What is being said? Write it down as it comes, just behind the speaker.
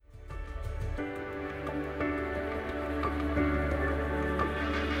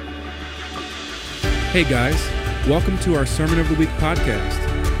Hey guys, welcome to our Sermon of the Week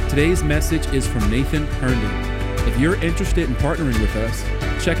podcast. Today's message is from Nathan Herndon. If you're interested in partnering with us,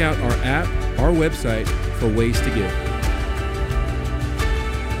 check out our app, our website for ways to give.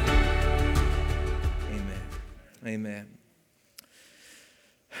 Amen.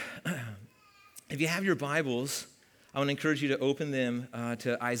 If you have your Bibles, I want to encourage you to open them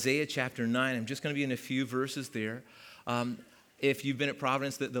to Isaiah chapter 9. I'm just going to be in a few verses there. If you've been at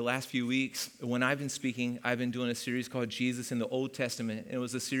Providence the last few weeks, when I've been speaking, I've been doing a series called Jesus in the Old Testament. And it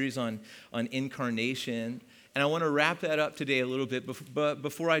was a series on incarnation. And I want to wrap that up today a little bit. But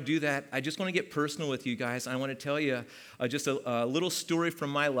before I do that, I just want to get personal with you guys. I want to tell you just a little story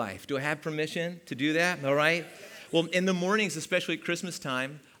from my life. Do I have permission to do that? All right. Well, in the mornings, especially at Christmas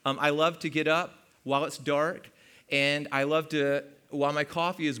time, I love to get up while it's dark. And I love to, while my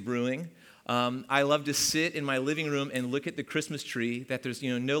coffee is brewing, I love to sit in my living room and look at the Christmas tree that there's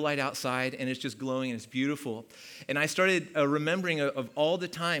no light outside and it's just glowing and it's beautiful. And I started remembering of all the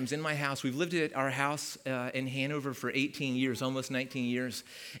times in my house. We've lived at our house in Hanover for 18 years, almost 19 years.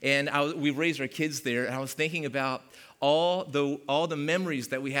 And we've raised our kids there. And I was thinking about all the memories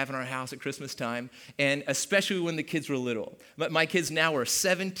that we have in our house at Christmas time, and especially when the kids were little. But my kids now are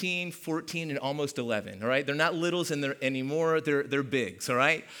 17, 14, and almost 11, all right? They're not littles anymore, they're bigs, all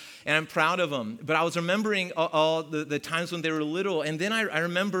right? And I'm proud of them. But I was remembering all the times when they were little, and then I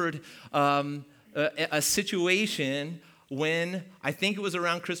remembered a situation when, I think it was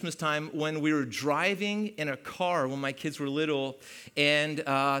around Christmas time, when we were driving in a car when my kids were little, and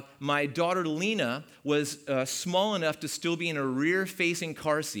my daughter Lena was small enough to still be in a rear-facing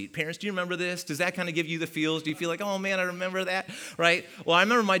car seat. Parents, do you remember this? Does that kind of give you the feels? Do you feel like, oh man, I remember that, right? Well, I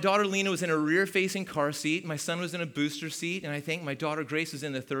remember my daughter Lena was in a rear-facing car seat, my son was in a booster seat, and I think my daughter Grace was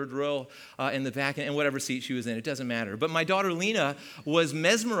in the third row in the back, and whatever seat she was in, it doesn't matter. But my daughter Lena was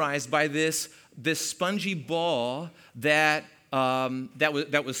mesmerized by this spongy ball that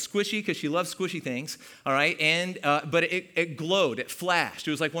was squishy because she loves squishy things, all right? And but it glowed, it flashed.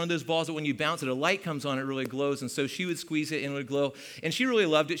 It was like one of those balls that when you bounce it, a light comes on, it really glows. And so she would squeeze it and it would glow. And she really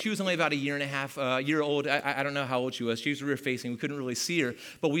loved it. She was only about a year and a half, year old. I don't know how old she was. She was rear facing. We couldn't really see her.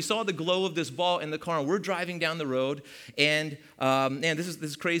 But we saw the glow of this ball in the car, and we're driving down the road. And man, this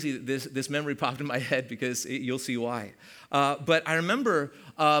is crazy. This memory popped in my head because you'll see why. But I remember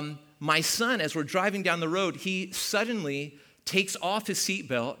my son, as we're driving down the road, he suddenly takes off his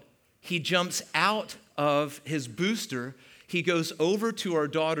seatbelt. He jumps out of his booster. He goes over to our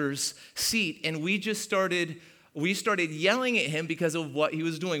daughter's seat, and we started yelling at him because of what he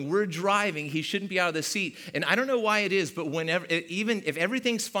was doing. We're driving. He shouldn't be out of the seat. And I don't know why it is, but whenever, even if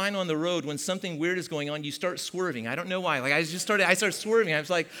everything's fine on the road, when something weird is going on, you start swerving. I don't know why. Like I started swerving. I was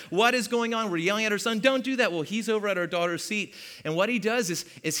like, what is going on? We're yelling at our son, don't do that. Well, he's over at our daughter's seat. And what he does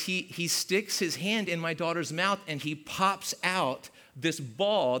is he sticks his hand in my daughter's mouth and he pops out this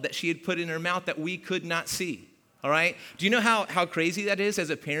ball that she had put in her mouth that we could not see. All right? Do you know how crazy that is as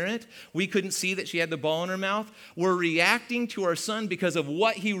a parent? We couldn't see that she had the ball in her mouth. We're reacting to our son because of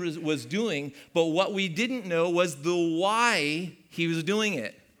what he was doing, but what we didn't know was the why he was doing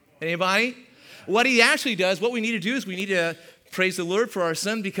it. Anybody? What he actually does, what we need to do is we need to praise the Lord for our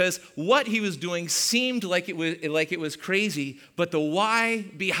son because what he was doing seemed like it was crazy, but the why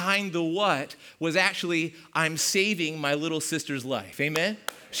behind the what was actually, I'm saving my little sister's life. Amen?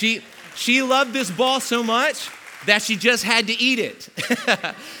 She loved this ball so much that she just had to eat it.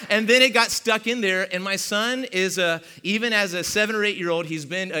 And then it got stuck in there. And my son is, even as a 7 or 8-year-old, he's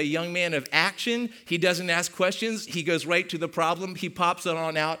been a young man of action. He doesn't ask questions. He goes right to the problem. He pops it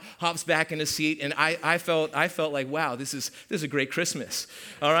on out, hops back in his seat. And I felt like, wow, this is a great Christmas.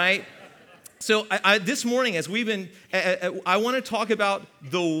 All right? So this morning, as we've been, I want to talk about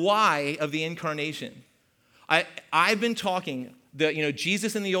the why of the incarnation. I've been talking,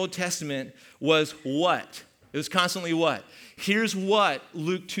 Jesus in the Old Testament was what? It was constantly what? Here's what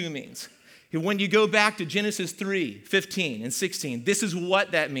Luke 2 means. When you go back to Genesis 3, 15 and 16, this is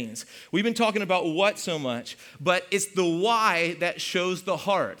what that means. We've been talking about what so much, but it's the why that shows the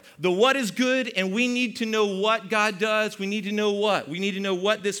heart. The what is good, and we need to know what God does. We need to know what. We need to know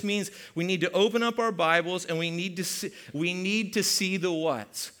what this means. We need to open up our Bibles, and we need to see the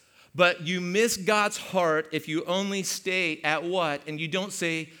what's. But you miss God's heart if you only stay at what, and you don't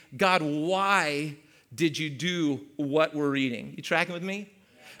say, God, why did you do what we're reading? You tracking with me?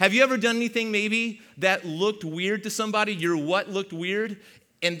 Have you ever done anything maybe that looked weird to somebody? Your what looked weird,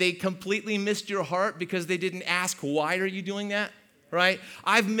 and they completely missed your heart because they didn't ask, why are you doing that? right?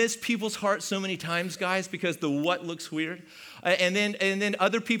 I've missed people's hearts so many times, guys, because the what looks weird. And then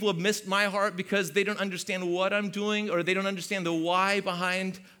other people have missed my heart because they don't understand what I'm doing, or they don't understand the why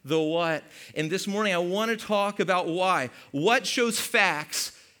behind the what. And this morning, I want to talk about why. What shows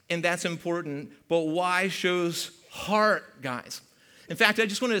facts, and that's important, but why shows heart, guys. In fact, I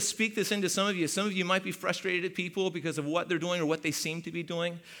just want to speak this into some of you. Some of you might be frustrated at people because of what they're doing or what they seem to be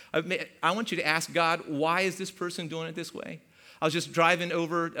doing. I want you to ask God, why is this person doing it this way? I was just driving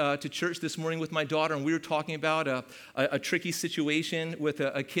over to church this morning with my daughter, and we were talking about a tricky situation with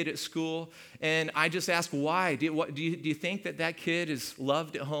a kid at school. And I just asked, why? Do you think that kid is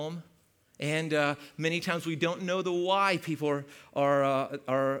loved at home? And many times we don't know the why people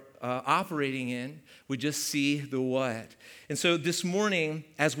are operating in. We just see the what. And so this morning,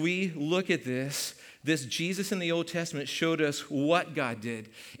 as we look at this Jesus in the Old Testament showed us what God did.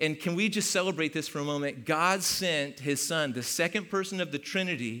 And can we just celebrate this for a moment? God sent his son, the second person of the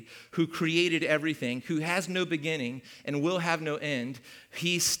Trinity, who created everything, who has no beginning and will have no end.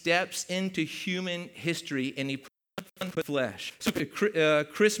 He steps into human history and he puts on flesh. So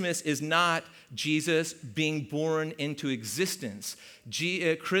Christmas is not Jesus being born into existence.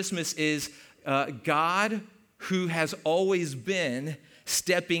 Christmas is God who has always been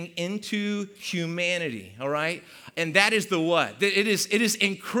stepping into humanity, all right? And that is the what. It is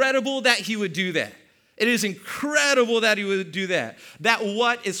incredible that he would do that. It is incredible that he would do that. That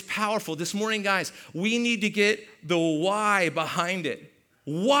what is powerful. This morning, guys, we need to get the why behind it.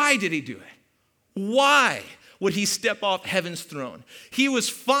 Why did he do it? Why would he step off heaven's throne? He was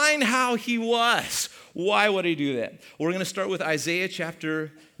fine how he was. Why would he do that? We're going to start with Isaiah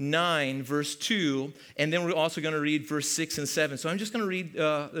chapter 9, verse 2, and then we're also going to read verse 6 and 7. So I'm just going to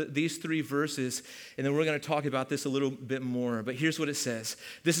read these three verses, and then we're going to talk about this a little bit more. But here's what it says.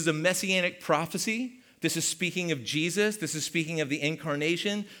 This is a messianic prophecy. This is speaking of Jesus. This is speaking of the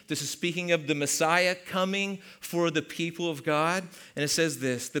incarnation. This is speaking of the Messiah coming for the people of God. And it says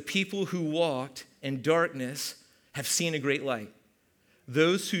this, the people who walked in darkness have seen a great light.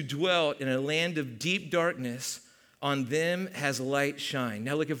 Those who dwelt in a land of deep darkness, on them has light shined.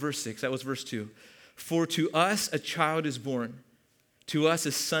 Now look at verse 6. That was verse 2. For to us a child is born, to us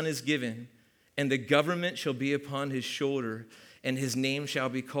a son is given, and the government shall be upon his shoulder, and his name shall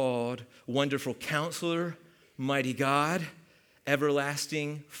be called Wonderful Counselor, Mighty God,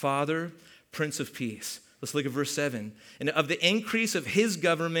 Everlasting Father, Prince of Peace. Let's look at verse 7. And of the increase of his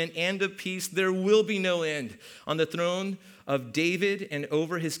government and of peace, there will be no end on the throne of David and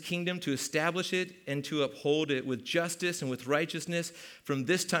over his kingdom, to establish it and to uphold it with justice and with righteousness from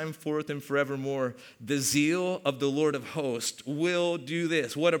this time forth and forevermore. The zeal of the Lord of hosts will do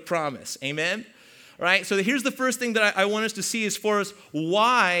this. What a promise. Amen? All right, so here's the first thing that I want us to see as far as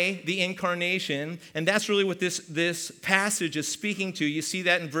why the incarnation, and that's really what this passage is speaking to. You see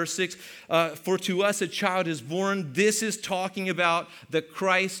that in verse 6, for to us a child is born. This is talking about the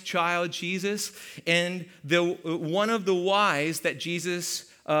Christ child, Jesus, and one of the whys that Jesus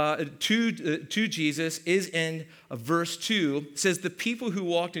to Jesus is in verse 2. It says, the people who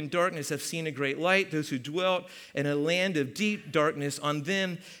walked in darkness have seen a great light. Those who dwelt in a land of deep darkness, on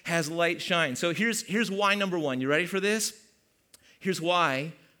them has light shined. So here's why number one. You ready for this? Here's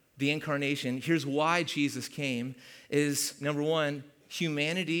why the incarnation, here's why Jesus came, is number one,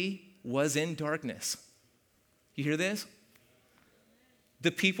 humanity was in darkness. You hear this?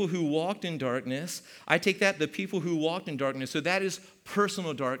 The people who walked in darkness, I take that, the people who walked in darkness, so that is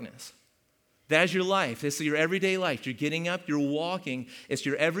personal darkness. That is your life. This is your everyday life. You're getting up, you're walking. It's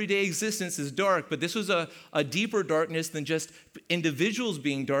your everyday existence is dark, but this was a deeper darkness than just individuals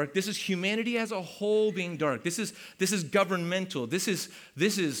being dark. This is humanity as a whole being dark. This is governmental. This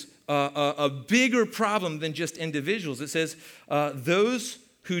is a bigger problem than just individuals. It says, those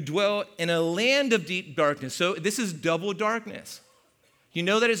who dwell in a land of deep darkness. So this is double darkness. You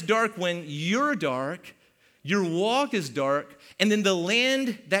know that it's dark when you're dark, your walk is dark, and then the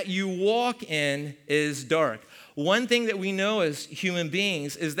land that you walk in is dark. One thing that we know as human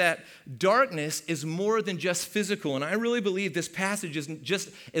beings is that darkness is more than just physical. And I really believe this passage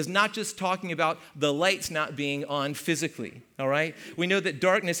is not just talking about the lights not being on physically, all right? We know that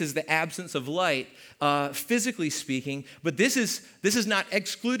darkness is the absence of light, physically speaking, but this is not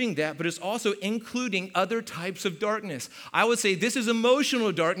excluding that, but it's also including other types of darkness. I would say this is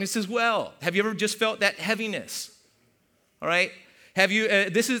emotional darkness as well. Have you ever just felt that heaviness? All right? Have you?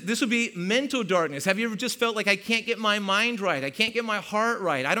 This would be mental darkness. Have you ever just felt like I can't get my mind right? I can't get my heart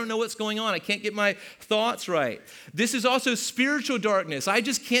right. I don't know what's going on. I can't get my thoughts right. This is also spiritual darkness. I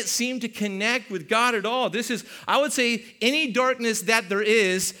just can't seem to connect with God at all. This is, I would say, any darkness that there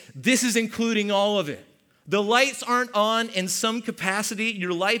is, this is including all of it. The lights aren't on in some capacity.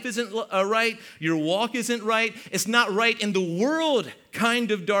 Your life isn't right. Your walk isn't right. It's not right in the world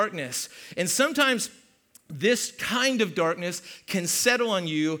kind of darkness. And sometimes this kind of darkness can settle on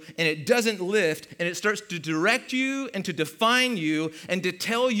you and it doesn't lift and it starts to direct you and to define you and to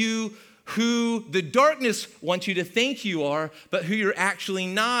tell you who the darkness wants you to think you are, but who you're actually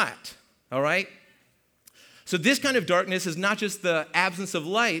not. All right? So this kind of darkness is not just the absence of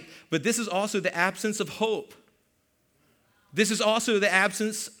light, but this is also the absence of hope. This is also the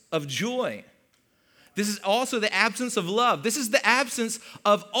absence of joy. This is also the absence of love. This is the absence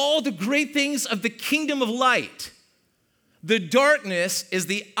of all the great things of the kingdom of light. The darkness is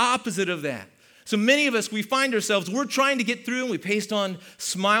the opposite of that. So many of us, we find ourselves, we're trying to get through and we paste on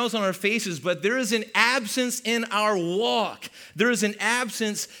smiles on our faces, but there is an absence in our walk. There is an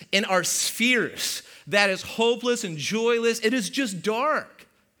absence in our spheres that is hopeless and joyless. It is just dark.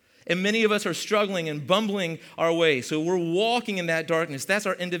 And many of us are struggling and bumbling our way. So we're walking in that darkness. That's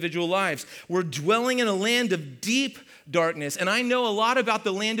our individual lives. We're dwelling in a land of deep darkness. And I know a lot about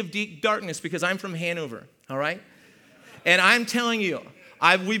the land of deep darkness because I'm from Hanover, all right? And I'm telling you,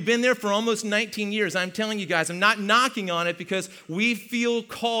 we've been there for almost 19 years. I'm telling you guys, I'm not knocking on it because we feel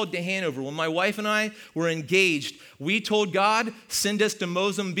called to Hanover. When my wife and I were engaged, we told God, send us to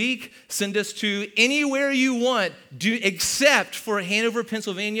Mozambique, send us to anywhere you want, except for Hanover,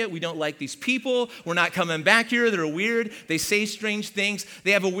 Pennsylvania. We don't like these people. We're not coming back here. They're weird. They say strange things.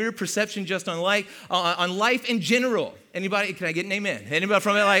 They have a weird perception just on life in general. Anybody, can I get an amen? Anybody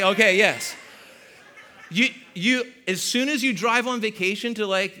from it? Like, okay, yes. You as soon as you drive on vacation to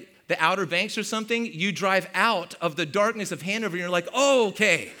like the Outer Banks or something, you drive out of the darkness of Hanover and you're like, oh,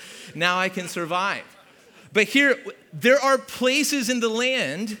 okay, now I can survive. But here, there are places in the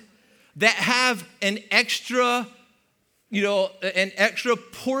land that have an extra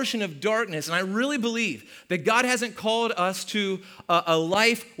portion of darkness. And I really believe that God hasn't called us to a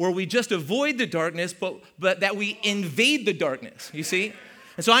life where we just avoid the darkness, but that we invade the darkness, you see?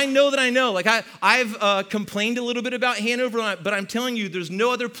 And so I know. Like I've complained a little bit about Hanover, but I'm telling you, there's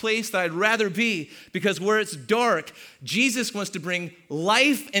no other place that I'd rather be because where it's dark, Jesus wants to bring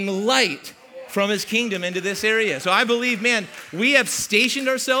life and light from his kingdom into this area. So I believe, man, we have stationed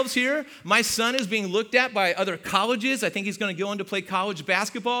ourselves here. My son is being looked at by other colleges. I think he's going to go on to play college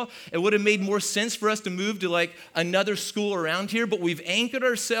basketball. It would have made more sense for us to move to like another school around here, but we've anchored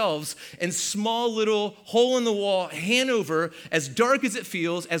ourselves in small little hole in the wall Hanover, as dark as it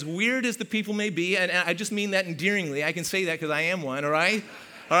feels, as weird as the people may be, and I just mean that endearingly. I can say that because I am one, all right?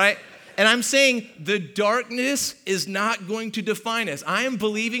 All right? And I'm saying the darkness is not going to define us. I am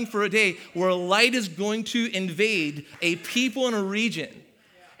believing for a day where light is going to invade a people in a region,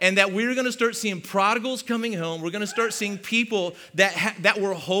 and that we're going to start seeing prodigals coming home. We're going to start seeing people that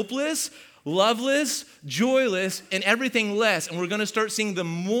were hopeless, loveless, joyless, and everything less. And we're going to start seeing the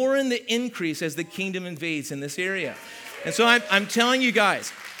more and the increase as the kingdom invades in this area. And so I'm telling you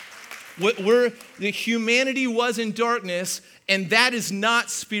guys, where the humanity was in darkness, and that is not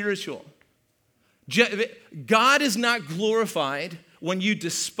spiritual. God is not glorified when you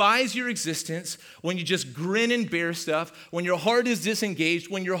despise your existence, when you just grin and bear stuff, when your heart is disengaged,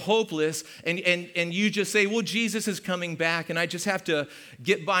 when you're hopeless, and you just say, well, Jesus is coming back, and I just have to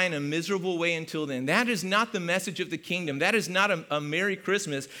get by in a miserable way until then. That is not the message of the kingdom. That is not a Merry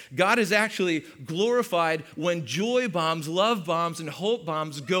Christmas. God is actually glorified when joy bombs, love bombs, and hope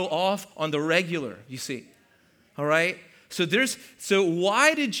bombs go off on the regular, you see. All right? So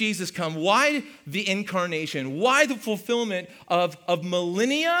why did Jesus come? Why the incarnation? Why the fulfillment of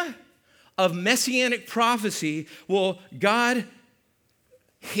millennia of messianic prophecy? Well, God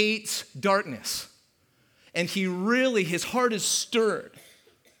hates darkness. And his heart is stirred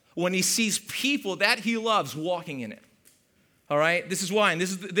when he sees people that he loves walking in it. All right? This is why. And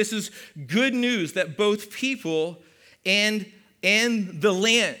this is good news that both people and the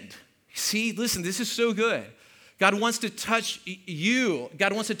land. See, listen, this is so good. God wants to touch you.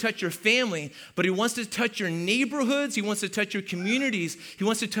 God wants to touch your family, but he wants to touch your neighborhoods. He wants to touch your communities. He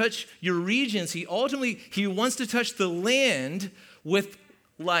wants to touch your regions. He wants to touch the land with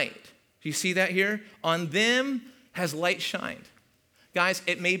light. Do you see that here? On them has light shined. Guys,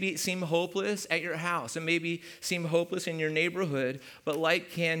 it may seem hopeless at your house. It may seem hopeless in your neighborhood, but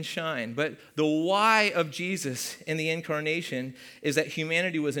light can shine. But the why of Jesus in the incarnation is that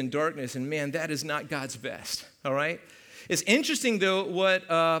humanity was in darkness, and man, that is not God's best, all right? It's interesting, though, what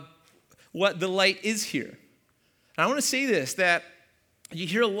the light is here. And I want to say this, that you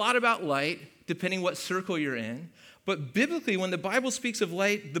hear a lot about light, depending what circle you're in, but biblically, when the Bible speaks of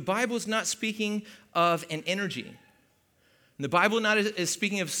light, the Bible is not speaking of an energy. The Bible is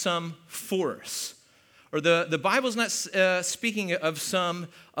speaking of some force or the Bible's not speaking of some,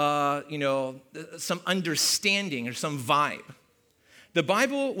 some understanding or some vibe. The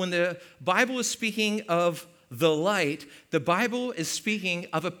Bible, when the Bible is speaking of the light, the Bible is speaking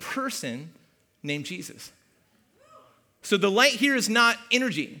of a person named Jesus. So the light here is not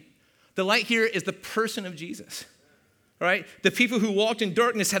energy. The light here is the person of Jesus. All right? The people who walked in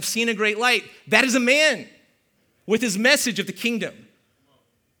darkness have seen a great light. That is a man with his message of the kingdom.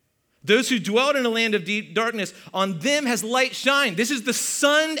 Those who dwelt in a land of deep darkness, on them has light shined. This is the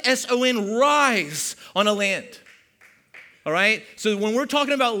sun, S-O-N, rise on a land. All right? So when we're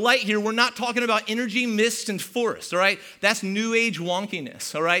talking about light here, we're not talking about energy, mist, and forest, all right? That's new age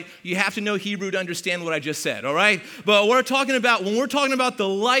wonkiness, all right? You have to know Hebrew to understand what I just said, all right? But when we're talking about the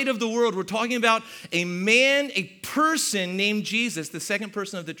light of the world, we're talking about a man, a person named Jesus, the second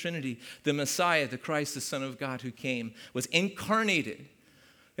person of the Trinity, the Messiah, the Christ, the Son of God who came, was incarnated,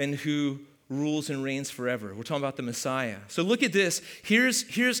 and who rules and reigns forever. We're talking about the Messiah. So look at this.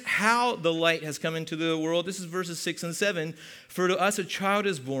 Here's how the light has come into the world. This is verses 6 and 7. For to us a child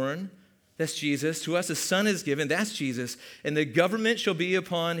is born, that's Jesus. To us a son is given, that's Jesus. And the government shall be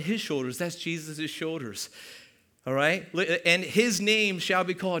upon his shoulders, that's Jesus' shoulders. All right? And his name shall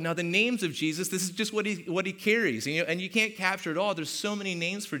be called. Now the names of Jesus, this is just what he carries. And you can't capture it all. There's so many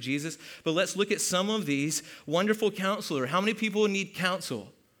names for Jesus. But let's look at some of these. Wonderful Counselor. How many people need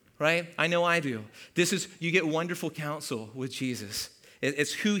counsel? Right? I know I do. You get wonderful counsel with Jesus.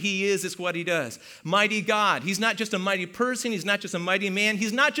 It's who he is, it's what he does. Mighty God. He's not just a mighty person, he's not just a mighty man,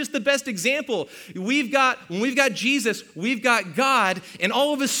 he's not just the best example. When we've got Jesus, we've got God and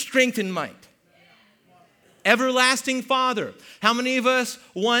all of his strength and might. Everlasting Father. How many of us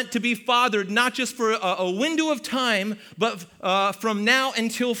want to be fathered not just for a window of time, but from now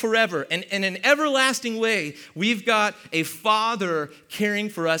until forever? And in an everlasting way, we've got a Father caring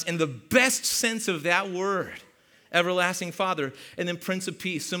for us in the best sense of that word. Everlasting Father. And then Prince of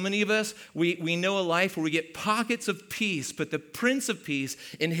Peace. So many of us, we know a life where we get pockets of peace, but the Prince of Peace,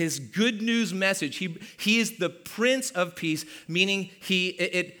 in his good news message, he is the Prince of Peace, meaning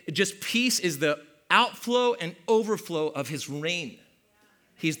peace is the outflow and overflow of his reign.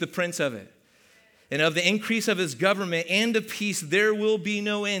 He's the prince of it. And of the increase of his government and of peace, there will be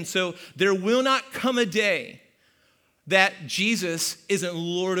no end. So there will not come a day that Jesus isn't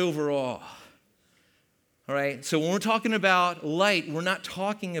Lord over all. All right? So when we're talking about light, we're not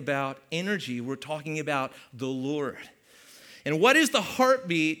talking about energy. We're talking about the Lord. And what is the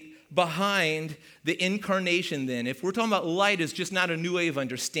heartbeat behind the incarnation then? If we're talking about light as just not a new way of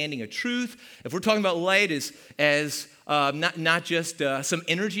understanding a truth, if we're talking about light as not just some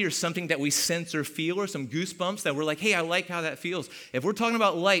energy or something that we sense or feel or some goosebumps that we're like, hey, I like how that feels. If we're talking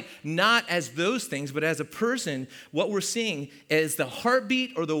about light not as those things, but as a person, what we're seeing is the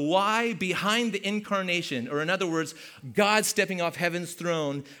heartbeat or the why behind the incarnation. Or in other words, God stepping off heaven's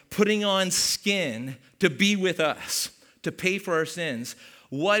throne, putting on skin to be with us, to pay for our sins.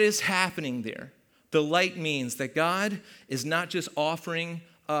 What is happening there? The light means that God is not just offering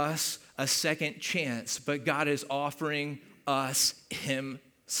us a second chance, but God is offering us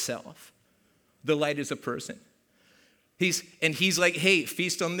himself. The light is a person. He's like, hey,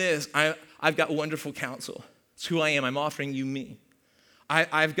 feast on this. I've got wonderful counsel. It's who I am. I'm offering you me.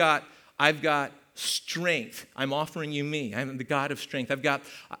 I've got strength. I'm offering you me. I'm the God of strength.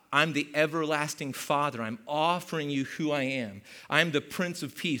 I'm the everlasting Father. I'm offering you who I am. I'm the Prince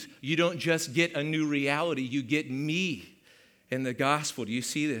of Peace. You don't just get a new reality, you get me in the gospel. Do you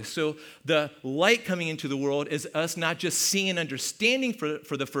see this? So the light coming into the world is us not just seeing and understanding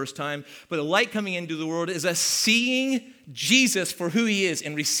for the first time, but the light coming into the world is us seeing Jesus for who he is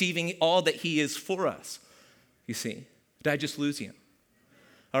and receiving all that he is for us. You see? Did I just lose you?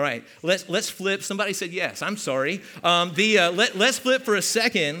 All right, let's flip. Somebody said yes. I'm sorry. Let's flip for a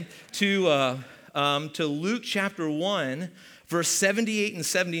second to Luke chapter 1, verse 78 and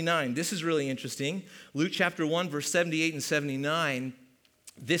 79. This is really interesting. Luke chapter 1, verse 78 and 79.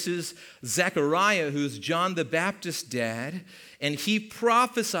 This is Zechariah, who's John the Baptist's dad, and he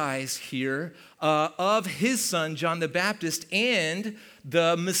prophesies here of his son, John the Baptist, and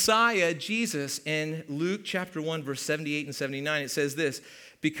the Messiah, Jesus. In Luke chapter 1, verse 78 and 79, it says this: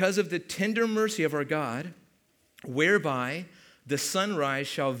 because of the tender mercy of our God, whereby the sunrise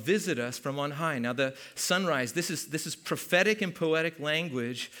shall visit us from on high. Now the sunrise, this is prophetic and poetic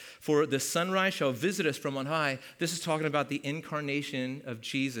language for the sunrise shall visit us from on high. This is talking about the incarnation of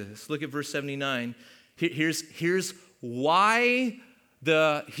Jesus. Look at verse 79. Here's why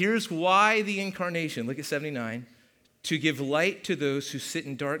the incarnation. Look at 79. To give light to those who sit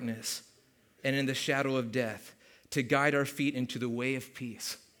in darkness and in the shadow of death, to guide our feet into the way of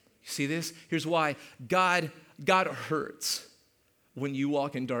peace. You see this? Here's why. God hurts when you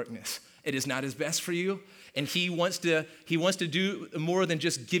walk in darkness. It is not his best for you, and he wants to do more than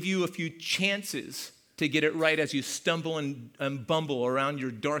just give you a few chances to get it right as you stumble and bumble around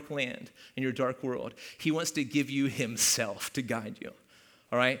your dark land and your dark world. He wants to give you himself to guide you.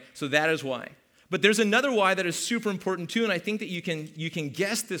 All right? So that is why. But there's another why that is super important too, and I think that you can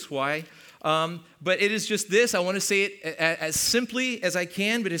guess this why. But it is just this. I want to say it as simply as I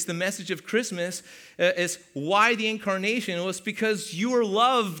can, but it's the message of Christmas. Is why the incarnation? Well, it's because you are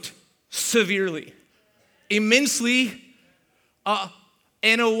loved severely, immensely,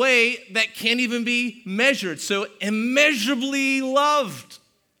 in a way that can't even be measured. So immeasurably loved.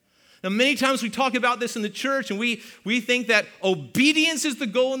 Now, many times we talk about this in the church, and we think that obedience is the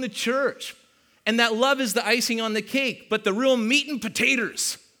goal in the church, and that love is the icing on the cake, but the real meat and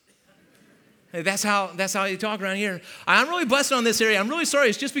potatoes. That's how you talk around here. I'm really busting on this area. I'm really sorry.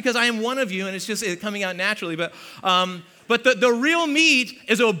 It's just because I am one of you, and it's just coming out naturally. But the real meat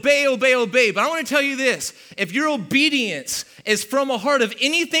is obey, obey, obey. But I want to tell you this. If your obedience is from a heart of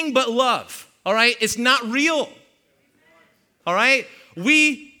anything but love, all right, it's not real. All right?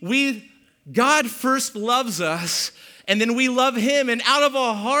 God first loves us, and then we love him. And out of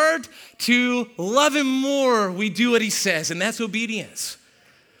a heart to love him more, we do what he says, and that's obedience.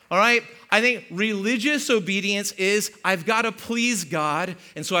 All right? I think religious obedience is I've got to please God,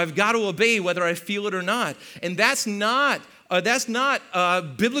 and so I've got to obey whether I feel it or not. And that's not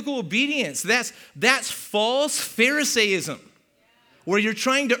biblical obedience. That's false Pharisaism, where you're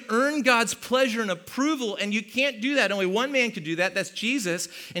trying to earn God's pleasure and approval, and you can't do that. Only one man could do that. That's Jesus,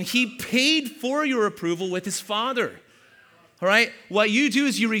 and he paid for your approval with his Father. All right? What you do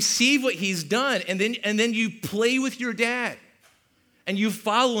is you receive what he's done, and then you play with your dad. And you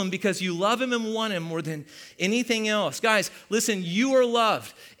follow him because you love him and want him more than anything else. Guys, listen, you are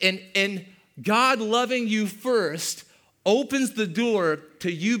loved. And God loving you first opens the door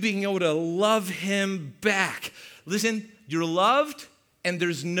to you being able to love him back. Listen, you're loved and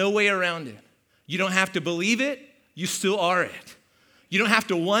there's no way around it. You don't have to believe it, you still are it. You don't have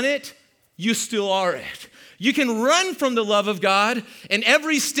to want it, you still are it. You can run from the love of God, and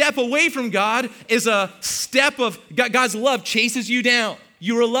every step away from God is a step of God's love chases you down.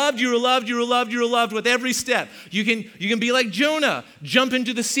 You are loved, you are loved, you are loved, you are loved with every step. You can be like Jonah, jump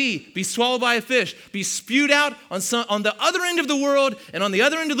into the sea, be swallowed by a fish, be spewed out on the other end of the world, and on the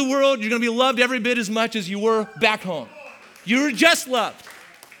other end of the world, you're going to be loved every bit as much as you were back home. You were just loved.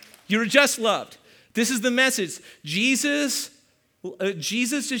 You were just loved. This is the message. Jesus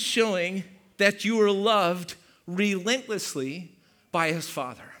is showing that you are loved relentlessly by his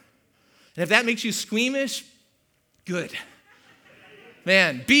Father. And if that makes you squeamish, good.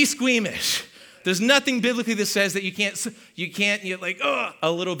 Man, be squeamish. There's nothing biblically that says that you can't, you're like, a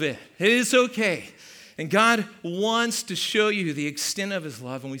little bit. It is okay. And God wants to show you the extent of his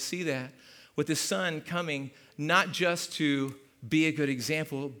love, and we see that with his Son coming not just to be a good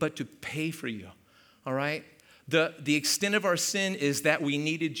example, but to pay for you, all right? The extent of our sin is that we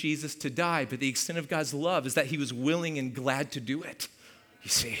needed Jesus to die, but the extent of God's love is that he was willing and glad to do it. You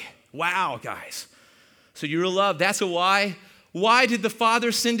see, wow, guys. So you're loved. That's a why. Why did the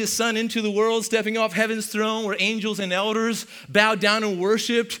Father send his Son into the world, stepping off heaven's throne where angels and elders bowed down and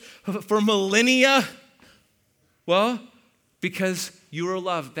worshiped for millennia? Well, because you are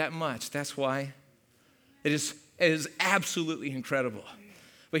loved that much. That's why. It is absolutely incredible.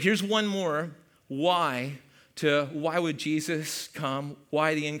 But here's one more why would Jesus come?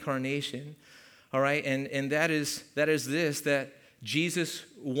 Why the incarnation? All right, and that is this, that Jesus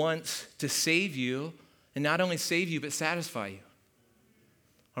wants to save you, and not only save you, but satisfy you.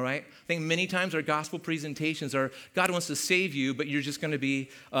 All right? I think many times our gospel presentations are, God wants to save you, but you're just going to be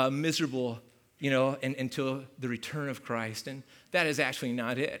miserable, until the return of Christ. And that is actually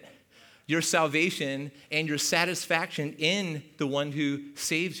not it. Your salvation and your satisfaction in the one who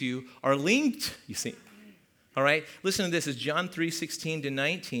saves you are linked, you see. All right? Listen to this. It's John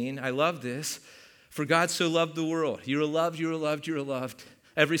 3:16-19. I love this. For God so loved the world. You are loved, you are loved, you are loved.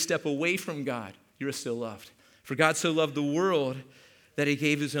 Every step away from God, you are still loved. For God so loved the world that he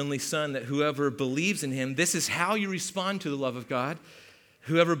gave his only Son, that whoever believes in him, this is how you respond to the love of God.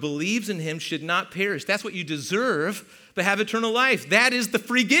 Whoever believes in him should not perish. That's what you deserve, but have eternal life. That is the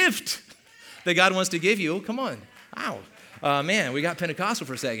free gift that God wants to give you. Oh, come on. Wow. Man, we got Pentecostal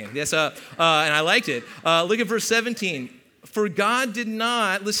for a second. Yes, and I liked it. Look at verse 17. For God did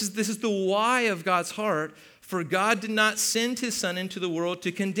not, this is the why of God's heart. For God did not send his son into the world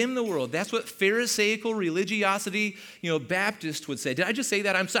to condemn the world. That's what Pharisaical religiosity, Baptist would say. Did I just say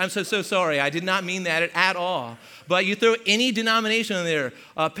that? I'm so sorry. I did not mean that at all. But you throw any denomination in there,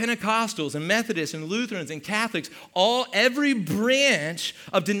 Pentecostals and Methodists and Lutherans and Catholics, every branch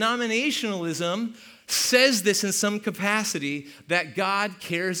of denominationalism says this in some capacity, that God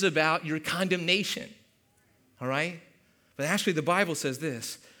cares about your condemnation. All right? But actually the Bible says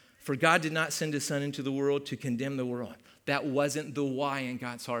this: for God did not send his son into the world to condemn the world. That wasn't the why in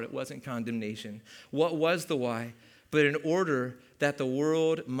God's heart. It wasn't condemnation. What was the why? But in order that the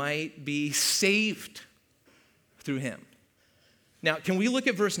world might be saved through him. Now, can we look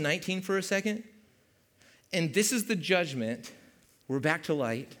at verse 19 for a second? And this is the judgment. We're back to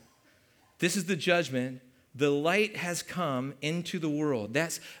light. This is the judgment. The light has come into the world.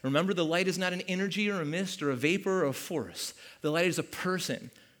 Remember, the light is not an energy or a mist or a vapor or a force. The light is a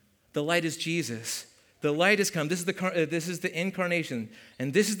person. The light is Jesus. The light has come. This is the incarnation.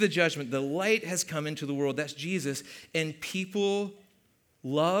 And this is the judgment. The light has come into the world. That's Jesus. And people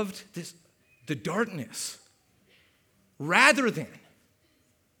loved the darkness rather than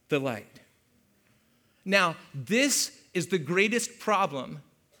the light. Now, this is the greatest problem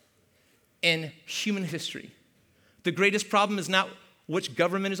in human history. The greatest problem is not which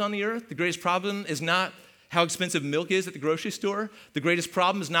government is on the earth. The greatest problem is not how expensive milk is at the grocery store. The greatest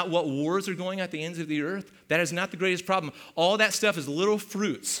problem is not what wars are going at the ends of the earth. That is not the greatest problem. All that stuff is little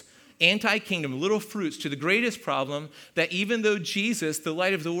fruits, anti-kingdom, little fruits to the greatest problem, that even though Jesus, the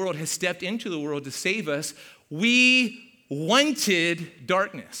light of the world, has stepped into the world to save us, we wanted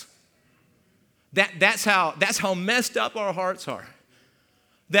darkness. That's how messed up our hearts are.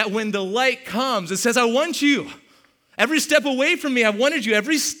 That when the light comes, it says, I want you. Every step away from me, I wanted you.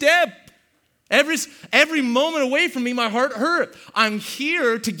 Every step. Every moment away from me, my heart hurt. I'm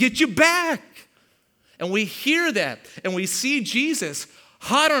here to get you back. And we hear that, and we see Jesus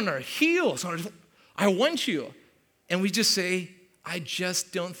hot on our heels. I want you. And we just say, I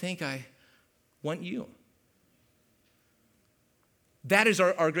just don't think I want you. That is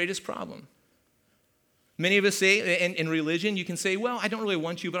our greatest problem. Many of us say, in religion, you can say, well, I don't really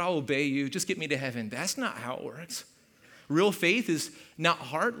want you, but I'll obey you. Just get me to heaven. That's not how it works. Real faith is not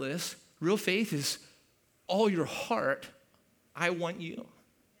heartless. Real faith is all your heart, I want you.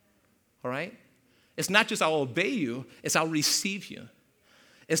 All right? It's not just I'll obey you, it's I'll receive you.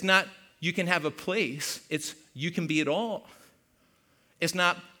 It's not you can have a place, it's you can be it all. It's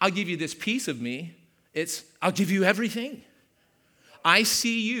not I'll give you this piece of me, it's I'll give you everything. I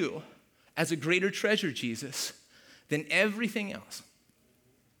see you as a greater treasure, Jesus, than everything else.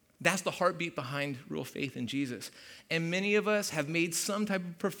 That's the heartbeat behind real faith in Jesus. And many of us have made some type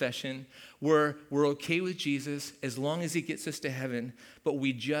of profession where we're okay with Jesus as long as he gets us to heaven, but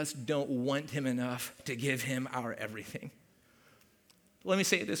we just don't want him enough to give him our everything. Let me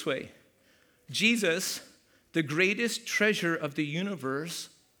say it this way. Jesus, the greatest treasure of the universe,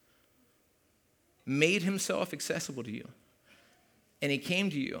 made himself accessible to you. And he came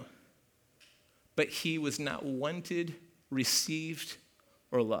to you, but he was not wanted, received,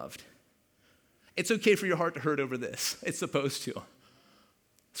 or loved. It's okay for your heart to hurt over this. It's supposed to.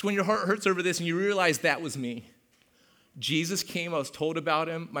 It's when your heart hurts over this and you realize that was me. Jesus came, I was told about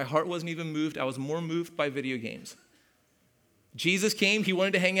him. My heart wasn't even moved. I was more moved by video games. Jesus came, he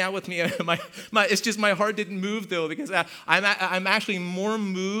wanted to hang out with me. It's just my heart didn't move though, because I'm actually more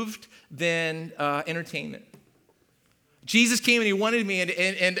moved than entertainment. Jesus came and he wanted me,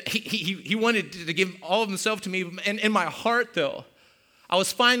 and he wanted to give all of himself to me. And in my heart though, I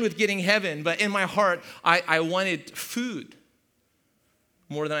was fine with getting heaven, but in my heart, I wanted food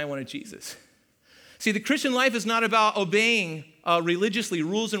more than I wanted Jesus. See, the Christian life is not about obeying religiously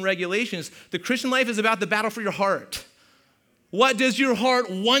rules and regulations. The Christian life is about the battle for your heart. What does your heart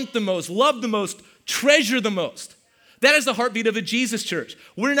want the most, love the most, treasure the most? That is the heartbeat of a Jesus church.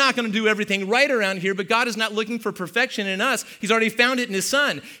 We're not going to do everything right around here, but God is not looking for perfection in us. He's already found it in his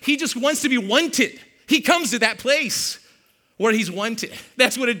son. He just wants to be wanted. He comes to that place where he's wanted.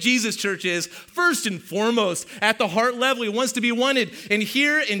 That's what a Jesus church is. First and foremost, at the heart level, he wants to be wanted. And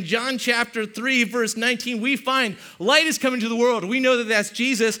here in John chapter 3, verse 19, we find light is coming to the world. We know that that's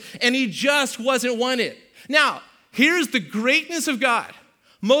Jesus, and he just wasn't wanted. Now, here's the greatness of God.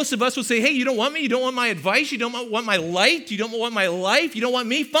 Most of us will say, hey, you don't want me? You don't want my advice? You don't want my light? You don't want my life? You don't want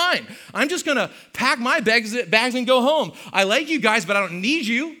me? Fine. I'm just going to pack my bags and go home. I like you guys, but I don't need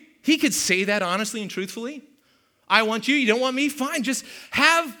you. He could say that honestly and truthfully. I want you. You don't want me? Fine. Just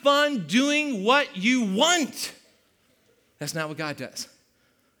have fun doing what you want. That's not what God does,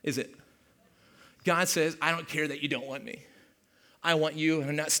 is it? God says, I don't care that you don't want me. I want you, and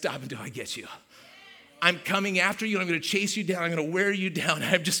I'm not stopping until I get you. I'm coming after you. I'm going to chase you down. I'm going to wear you down.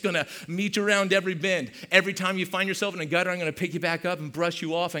 I'm just going to meet you around every bend. Every time you find yourself in a gutter, I'm going to pick you back up and brush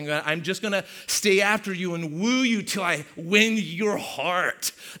you off. I'm just going to stay after you and woo you till I win your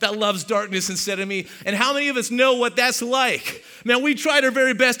heart that loves darkness instead of me. And how many of us know what that's like? Man, we tried our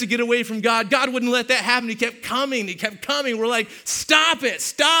very best to get away from God. God wouldn't let that happen. He kept coming. He kept coming. We're like, stop it.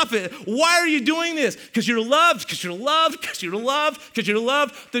 Stop it. Why are you doing this? Because you're loved. Because you're loved. Because you're loved. Because you're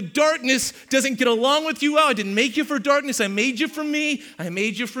loved. The darkness doesn't get along with you. Well, I didn't make you for darkness. I made you for me. I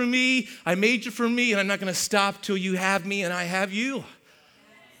made you for me. I made you for me. And I'm not going to stop till you have me and I have you.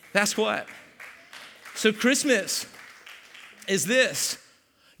 That's what. So Christmas is this.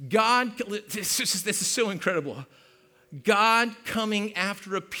 God, this is so incredible. God coming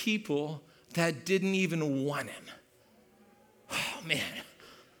after a people that didn't even want him. Oh, man.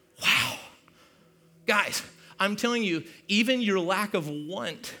 Wow. Guys, I'm telling you, even your lack of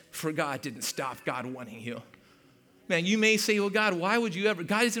want for God didn't stop God wanting you. Man, you may say, well, God, why would you ever?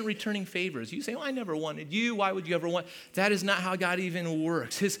 God isn't returning favors. You say, well, I never wanted you. Why would you ever want? That is not how God even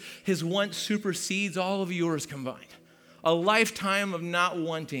works. His want supersedes all of yours combined. A lifetime of not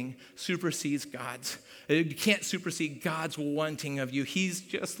wanting supersedes God's. You can't supersede God's wanting of you. He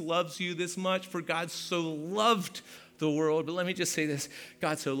just loves you this much, for God so loved the world. But let me just say this.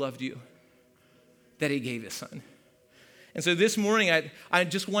 God so loved you that he gave his son. And so this morning, I'm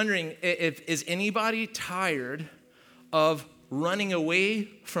just wondering, is anybody tired of running away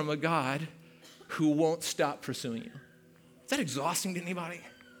from a God who won't stop pursuing you? Is that exhausting to anybody?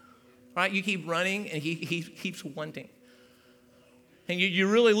 Right? You keep running and he keeps wanting. And you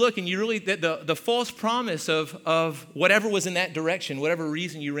really look and you really, the false promise of whatever was in that direction, whatever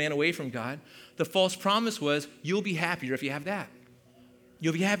reason you ran away from God, the false promise was you'll be happier if you have that.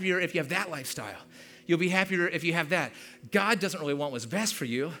 You'll be happier if you have that lifestyle. You'll be happier if you have that. God doesn't really want what's best for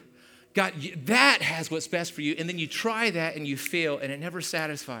you. God, that has what's best for you, and then you try that and you fail, and it never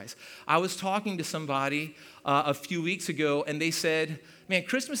satisfies. I was talking to somebody a few weeks ago, and they said, man,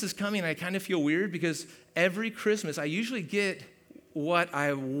 Christmas is coming, and I kind of feel weird because every Christmas I usually get what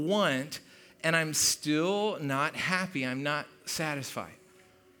I want, and I'm still not happy. I'm not satisfied.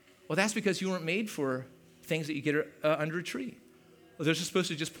 Well, that's because you weren't made for things that you get under a tree. Well, they're supposed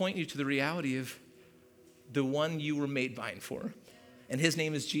to just point you to the reality of the one you were made by and for. And his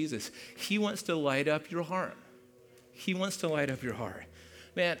name is Jesus. He wants to light up your heart. He wants to light up your heart.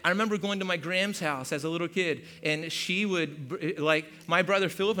 Man, I remember going to my Gram's house as a little kid, and she would, like, my brother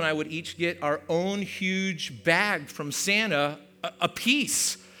Philip and I would each get our own huge bag from Santa, a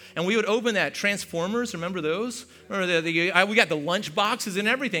piece. And we would open that. Transformers, remember those? Remember we got the lunch boxes and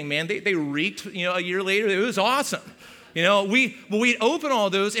everything, man. They reeked, a year later. It was awesome. We'd open all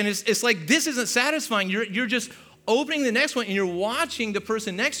those, and it's like, this isn't satisfying. You're just opening the next one, and you're watching the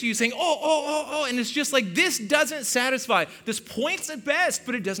person next to you saying, oh, and it's just like, this doesn't satisfy. This points at best,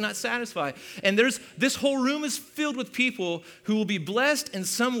 but it does not satisfy. And this whole room is filled with people who will be blessed in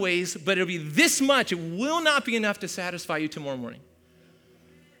some ways, but it'll be this much. It will not be enough to satisfy you tomorrow morning.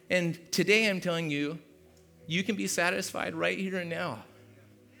 And today I'm telling you, you can be satisfied right here and now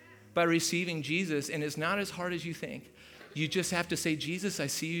by receiving Jesus, and it's not as hard as you think. You just have to say, Jesus, I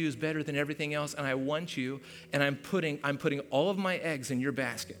see you as better than everything else, and I want you, and I'm putting all of my eggs in your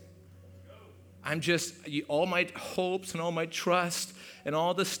basket. All my hopes and all my trust and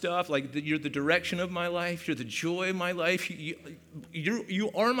all the stuff, like you're the direction of my life, you're the joy of my life,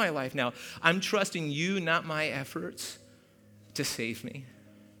 you are my life now. I'm trusting you, not my efforts, to save me.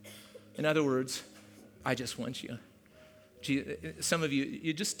 In other words, I just want you. Some of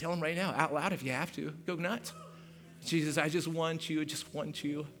you just tell them right now, out loud if you have to. Go nuts. Jesus, I just want you. I just want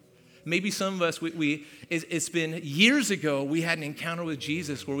you. Maybe some of us, it's been years ago, we had an encounter with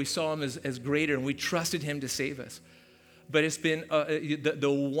Jesus where we saw him as greater and we trusted him to save us. But it's been,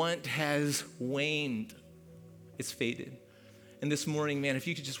 the want has waned. It's faded. And this morning, man, if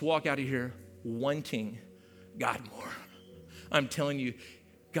you could just walk out of here wanting God more. I'm telling you,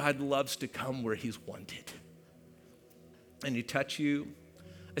 God loves to come where he's wanted. And he touch you,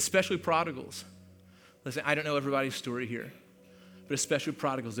 especially prodigals. Listen, I don't know everybody's story here, but especially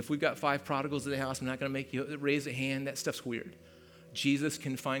prodigals. If we've got 5 prodigals in the house, I'm not going to make you raise a hand. That stuff's weird. Jesus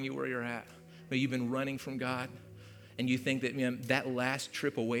can find you where you're at. But you've been running from God, and you think that, man, that last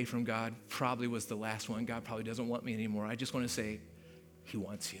trip away from God probably was the last one. God probably doesn't want me anymore. I just want to say, he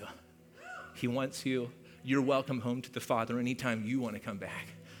wants you. He wants you. You're welcome home to the Father anytime you want to come back.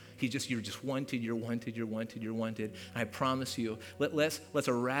 You're just wanted, you're wanted, you're wanted, you're wanted. And I promise you, let's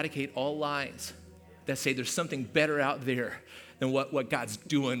eradicate all lies that say there's something better out there than what God's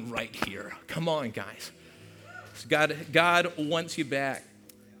doing right here. Come on, guys. God wants you back.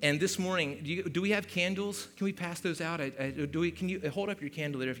 And this morning, do we have candles? Can we pass those out? Can you hold up your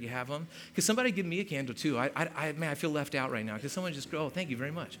candle there if you have them? Because somebody give me a candle too. Man, I feel left out right now. Because someone just thank you very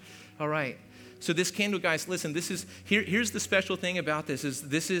much. All right. So this candle, guys, listen. Here's the special thing about this is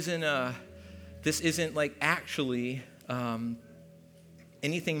this isn't like actually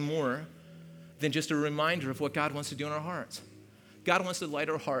anything more than just a reminder of what God wants to do in our hearts. God wants to light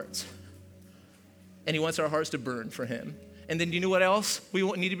our hearts, and He wants our hearts to burn for Him. And then you know what else we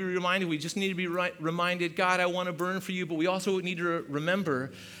need to be reminded? We just need to be reminded, God, I want to burn for you. But we also need to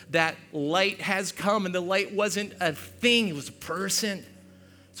remember that light has come, and the light wasn't a thing. It was a person.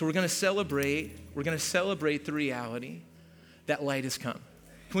 So we're going to celebrate the reality that light has come.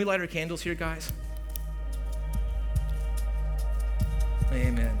 Can we light our candles here, guys?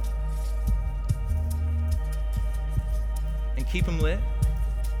 Amen. And keep them lit.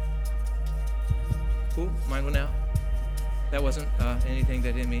 Ooh, mine went out. That wasn't anything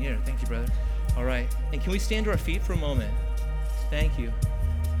that didn't mean here. Thank you, brother. All right. And can we stand to our feet for a moment? Thank you.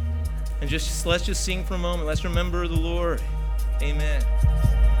 And let's just sing for a moment. Let's remember the Lord. Amen.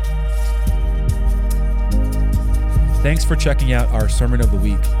 Thanks for checking out our Sermon of the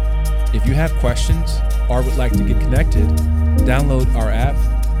Week. If you have questions or would like to get connected, download our app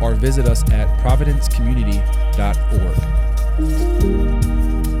or visit us at ProvidenceCommunity.org.